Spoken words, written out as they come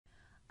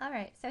All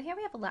right, so here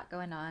we have a lot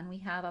going on. We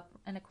have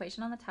an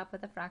equation on the top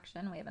with a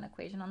fraction, we have an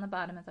equation on the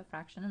bottom as a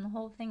fraction, and the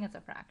whole thing is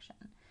a fraction.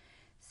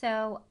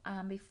 So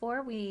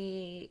before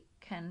we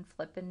can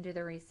flip and do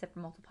the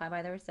multiply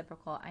by the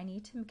reciprocal, I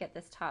need to get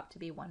this top to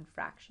be one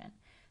fraction.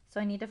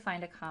 So I need to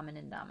find a common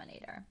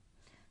denominator.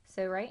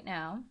 So right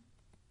now,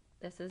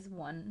 this is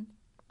 1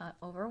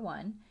 over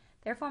 1.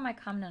 Therefore, my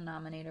common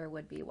denominator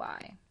would be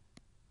y.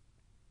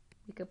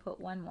 We could put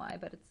 1y,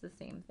 but it's the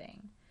same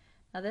thing.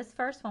 Now this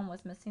first one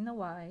was missing the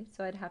y,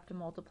 so I'd have to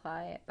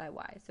multiply it by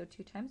y. So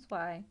 2 times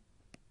y,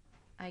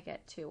 I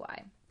get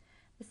 2y.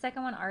 The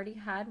second one already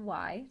had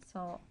y,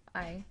 so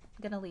I'm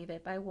going to leave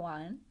it by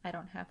 1. I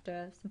don't have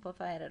to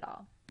simplify it at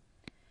all.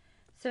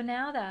 So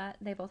now that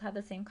they both have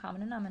the same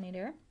common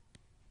denominator,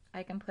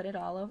 I can put it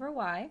all over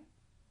y,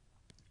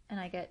 and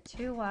I get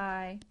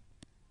 2y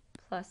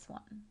plus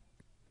 1.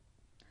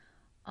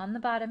 On the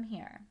bottom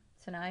here,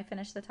 so now I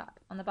finish the top.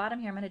 On the bottom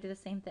here, I'm going to do the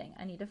same thing.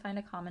 I need to find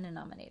a common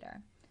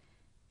denominator.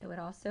 It would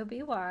also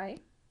be y.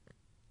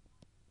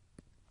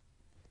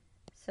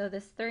 So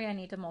this 3 I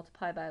need to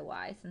multiply by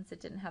y since it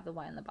didn't have the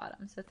y on the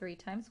bottom. So 3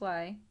 times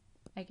y,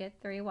 I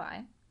get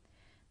 3y.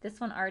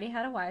 This one already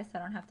had a y, so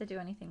I don't have to do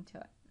anything to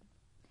it.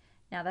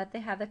 Now that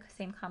they have the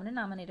same common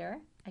denominator,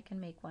 I can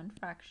make one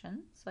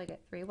fraction. So I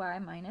get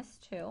 3y minus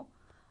 2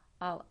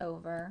 all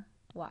over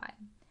y.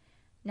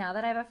 Now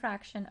that I have a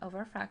fraction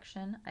over a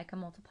fraction, I can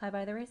multiply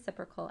by the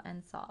reciprocal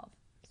and solve.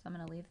 So I'm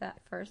going to leave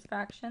that first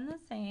fraction the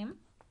same,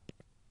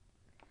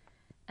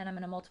 and I'm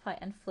going to multiply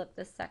and flip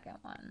the second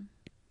one.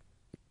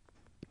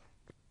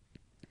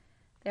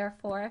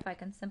 Therefore, if I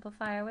can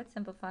simplify, I would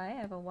simplify.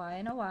 I have a y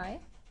and a y.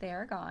 They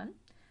are gone.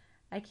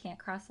 I can't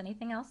cross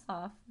anything else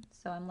off,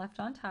 so I'm left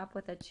on top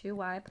with a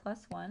 2y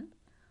plus 1.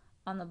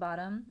 On the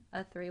bottom,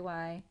 a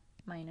 3y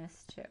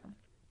minus 2.